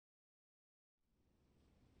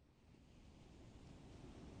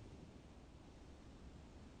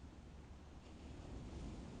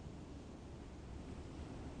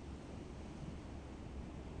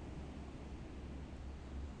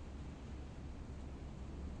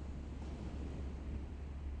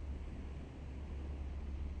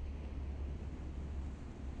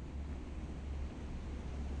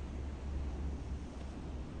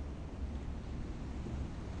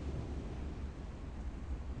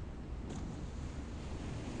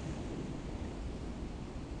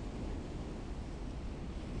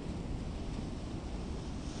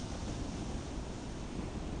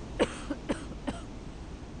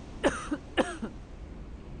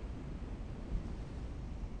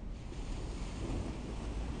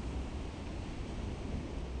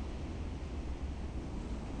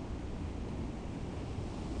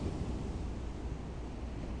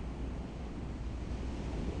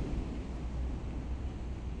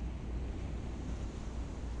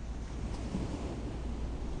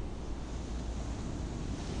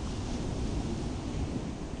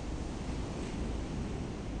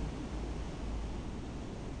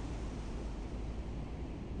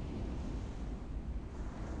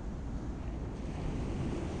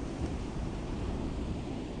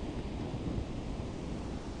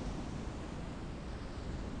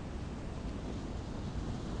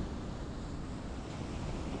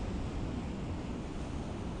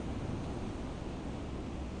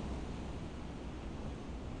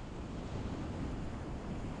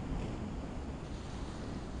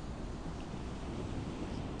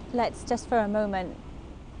Let's just for a moment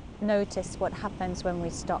notice what happens when we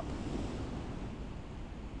stop.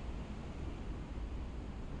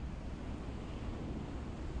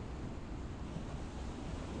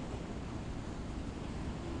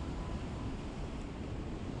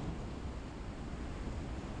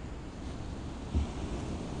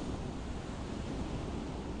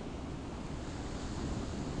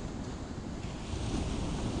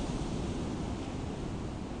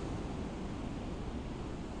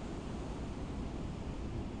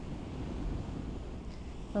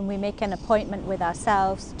 When we make an appointment with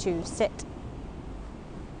ourselves to sit,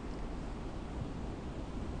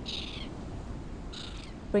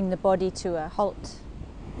 bring the body to a halt.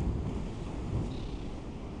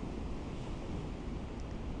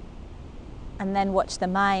 And then watch the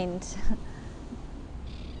mind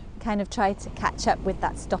kind of try to catch up with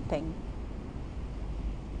that stopping.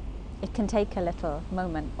 It can take a little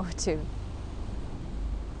moment or two.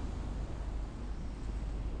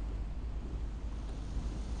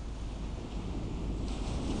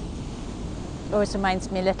 Always reminds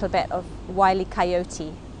me a little bit of Wile E.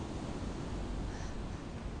 Coyote.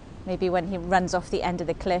 Maybe when he runs off the end of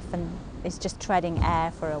the cliff and is just treading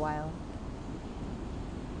air for a while.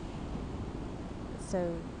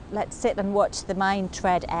 So let's sit and watch the mind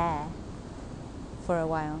tread air for a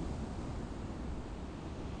while.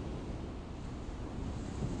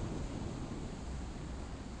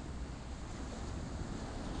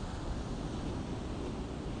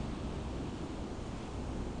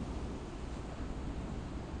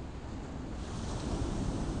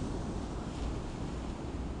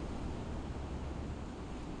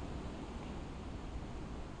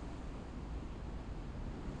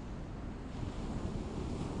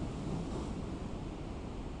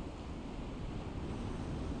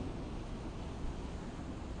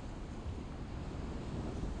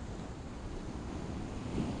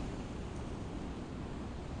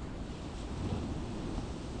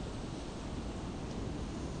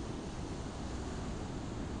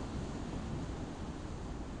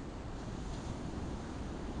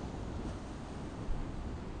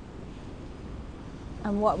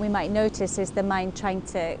 And what we might notice is the mind trying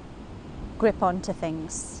to grip onto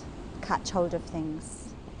things, catch hold of things.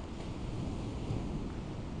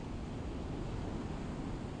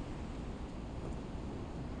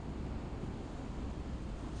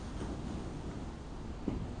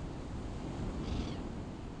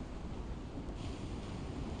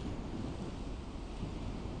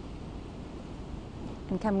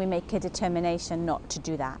 And can we make a determination not to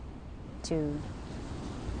do that?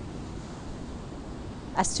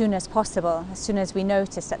 As soon as possible, as soon as we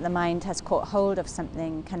notice that the mind has caught hold of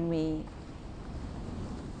something, can we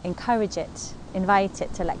encourage it, invite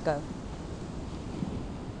it to let go?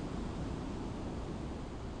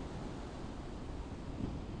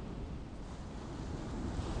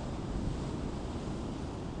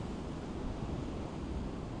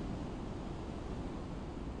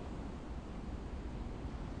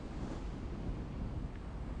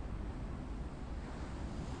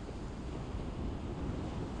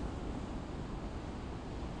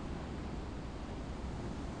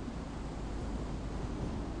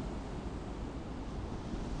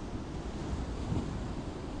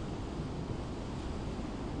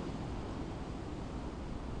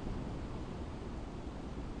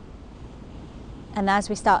 And as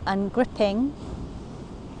we start ungripping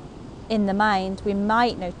in the mind, we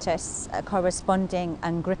might notice a corresponding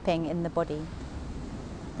ungripping in the body.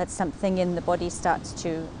 That something in the body starts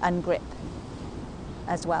to ungrip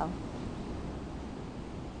as well.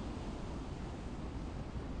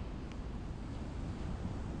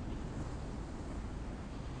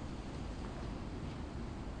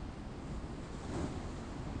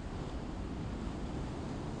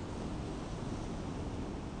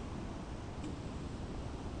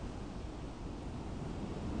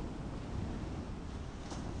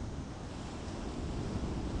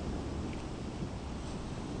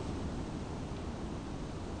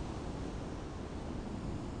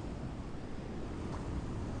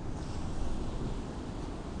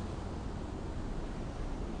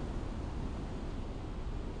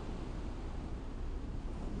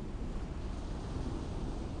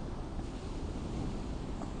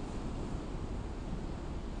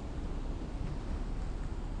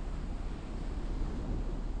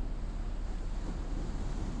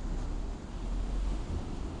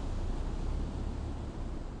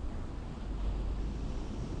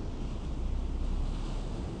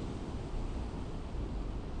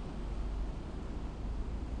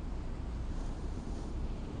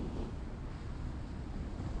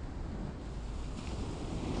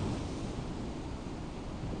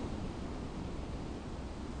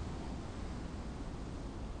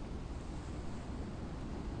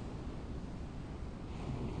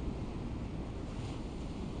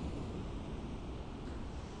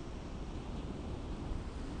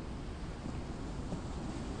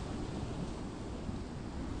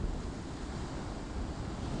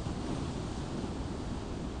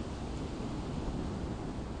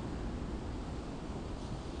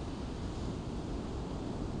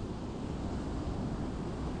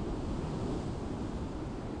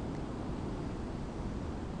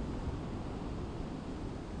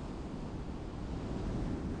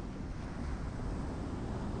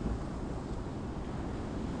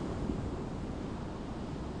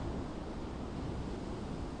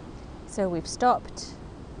 So we've stopped,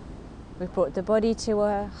 we've brought the body to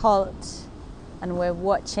a halt, and we're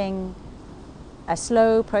watching a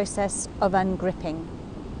slow process of ungripping.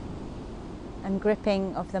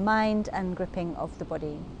 Ungripping of the mind, ungripping of the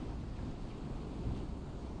body.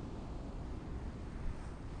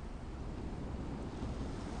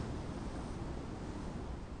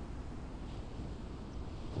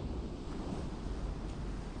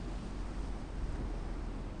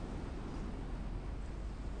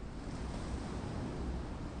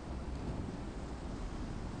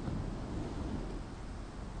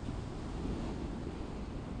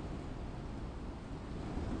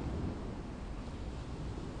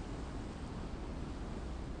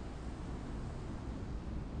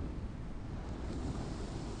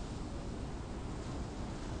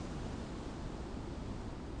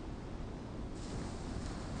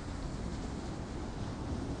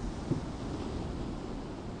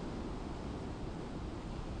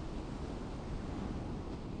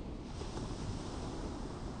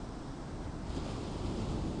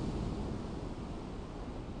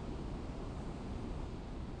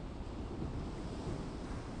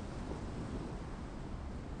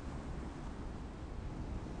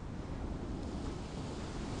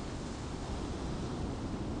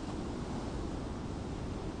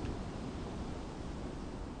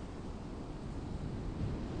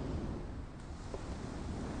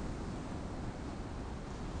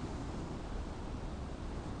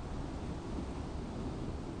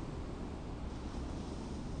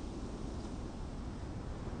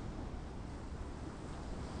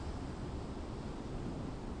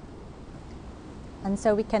 And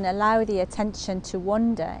so we can allow the attention to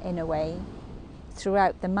wander in a way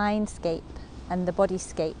throughout the mindscape and the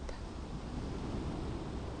bodyscape,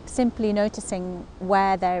 simply noticing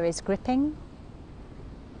where there is gripping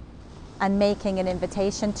and making an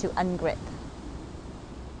invitation to ungrip.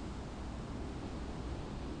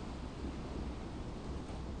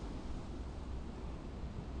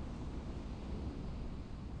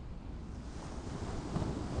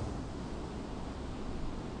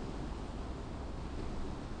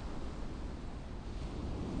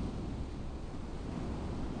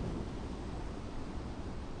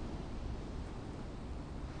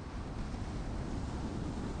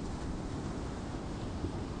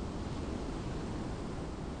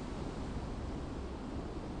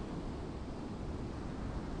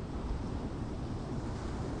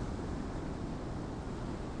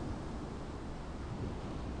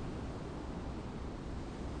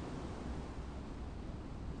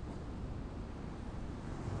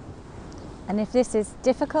 And if this is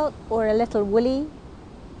difficult or a little woolly,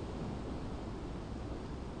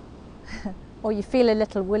 or you feel a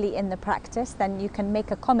little woolly in the practice, then you can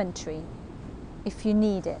make a commentary if you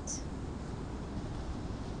need it.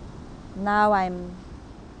 Now I'm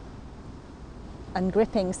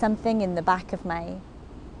ungripping something in the back of my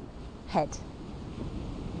head.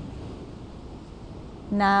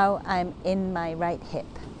 Now I'm in my right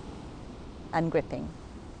hip, ungripping.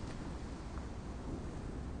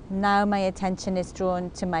 Now my attention is drawn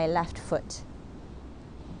to my left foot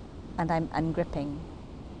and I'm ungripping.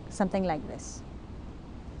 Something like this.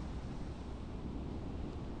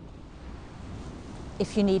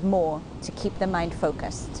 If you need more to keep the mind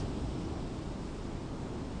focused.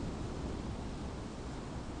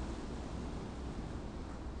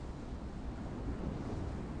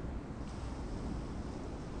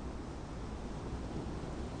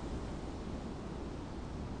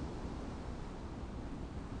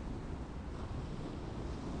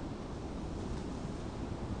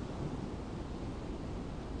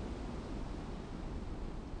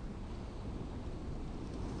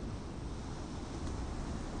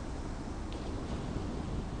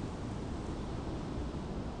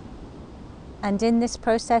 And in this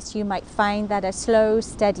process, you might find that a slow,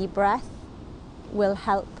 steady breath will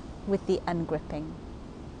help with the ungripping.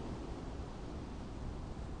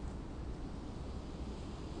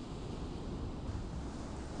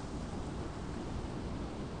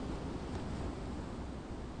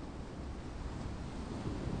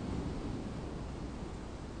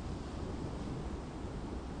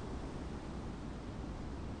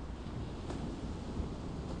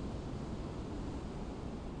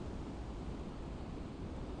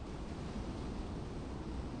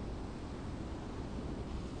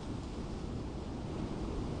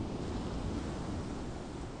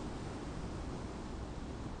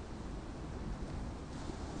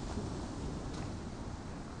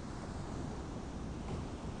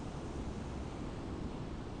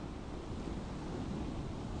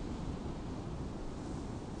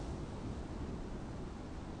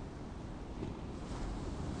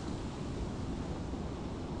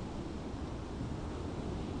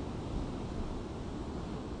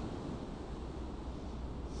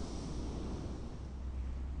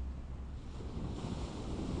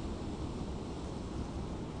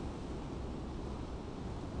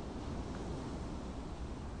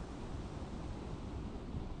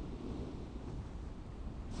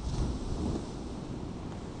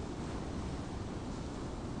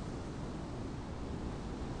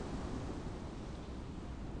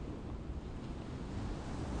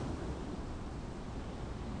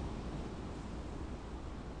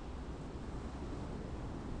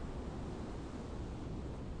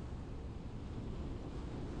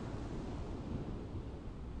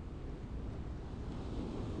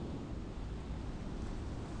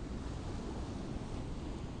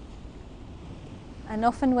 And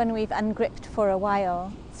often when we've ungripped for a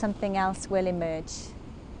while, something else will emerge.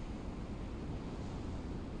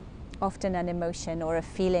 Often an emotion or a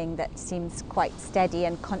feeling that seems quite steady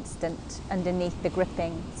and constant underneath the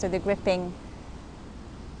gripping. So the gripping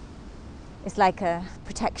is like a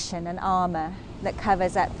protection, an armor that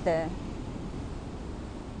covers up the,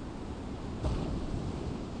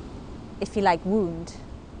 if you like, wound.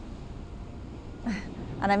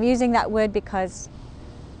 And I'm using that word because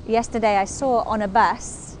yesterday I saw on a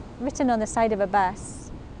bus, written on the side of a bus,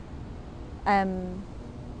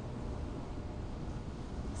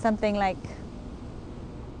 something like,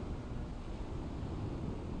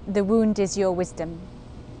 "The wound is your wisdom."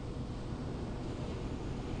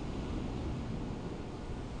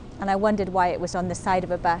 And I wondered why it was on the side of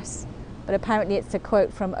a bus, but apparently it's a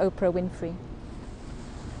quote from Oprah Winfrey.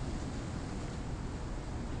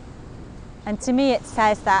 And to me it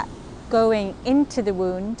says that going into the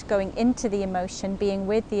wound, going into the emotion, being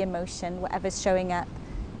with the emotion, whatever's showing up,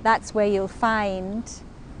 that's where you'll find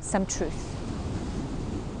some truth.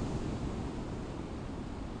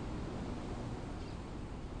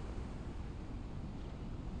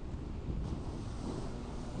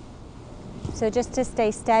 So just to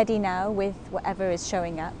stay steady now with whatever is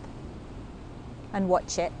showing up and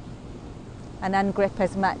watch it and ungrip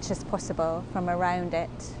as much as possible from around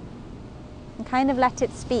it and kind of let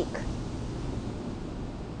it speak.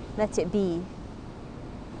 Let it be.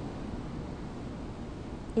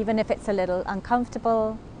 Even if it's a little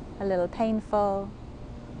uncomfortable, a little painful,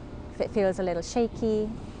 if it feels a little shaky,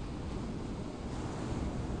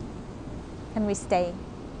 can we stay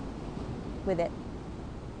with it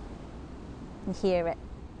and hear it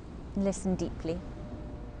and listen deeply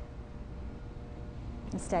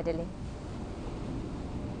and steadily?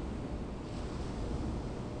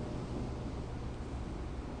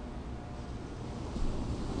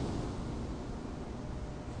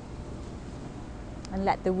 And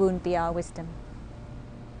let the wound be our wisdom.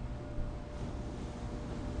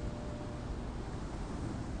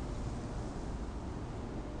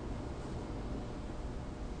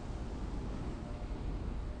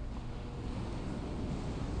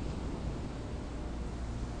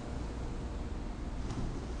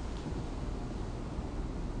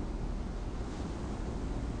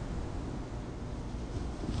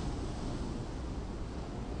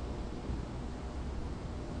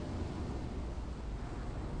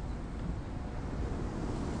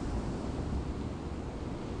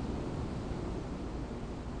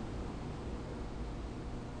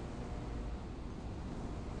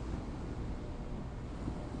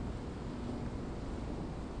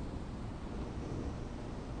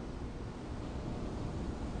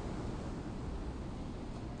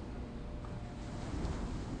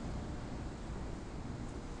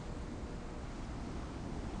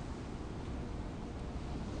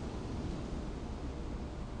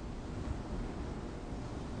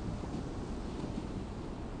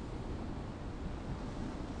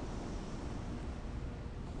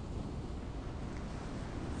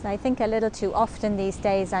 So I think a little too often these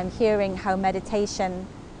days I'm hearing how meditation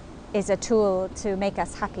is a tool to make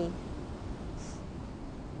us happy.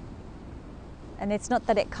 And it's not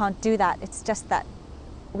that it can't do that, it's just that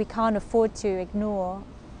we can't afford to ignore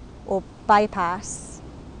or bypass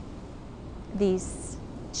these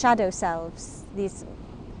shadow selves, these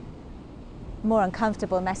more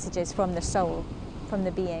uncomfortable messages from the soul, from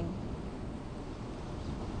the being.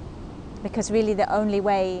 Because really the only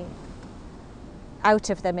way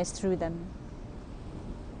out of them is through them.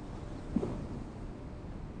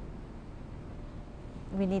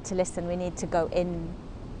 We need to listen, we need to go in.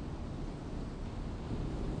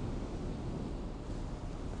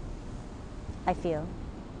 I feel,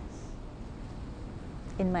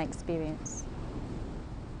 in my experience.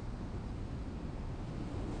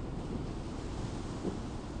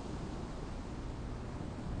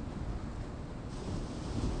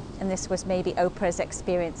 And this was maybe Oprah's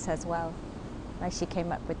experience as well, why she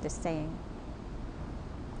came up with this saying.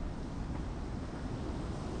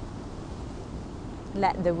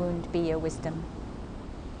 Let the wound be your wisdom.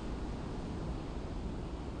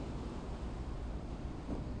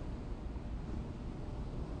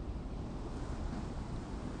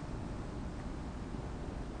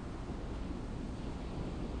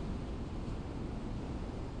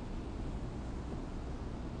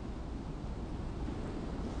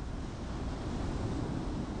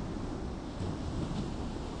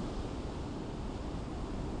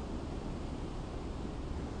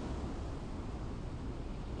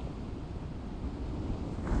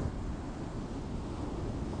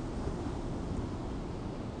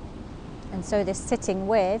 And so this sitting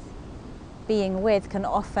with, being with, can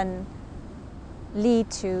often lead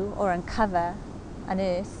to or uncover,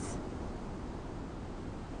 unearth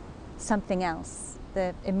something else.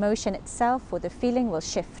 The emotion itself or the feeling will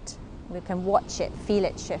shift. We can watch it, feel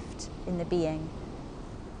it shift in the being.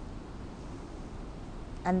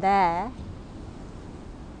 And there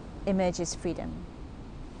emerges freedom,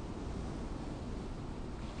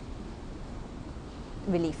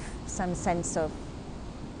 relief, some sense of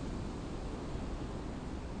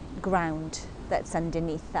ground that's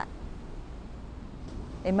underneath that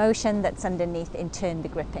emotion, that's underneath in turn the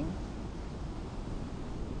gripping.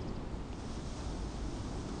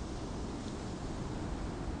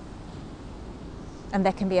 And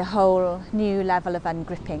there can be a whole new level of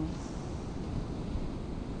ungripping,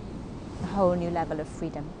 a whole new level of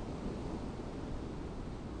freedom.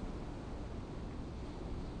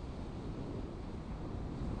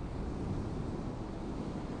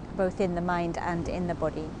 Both in the mind and in the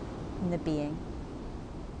body, in the being.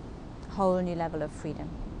 A whole new level of freedom.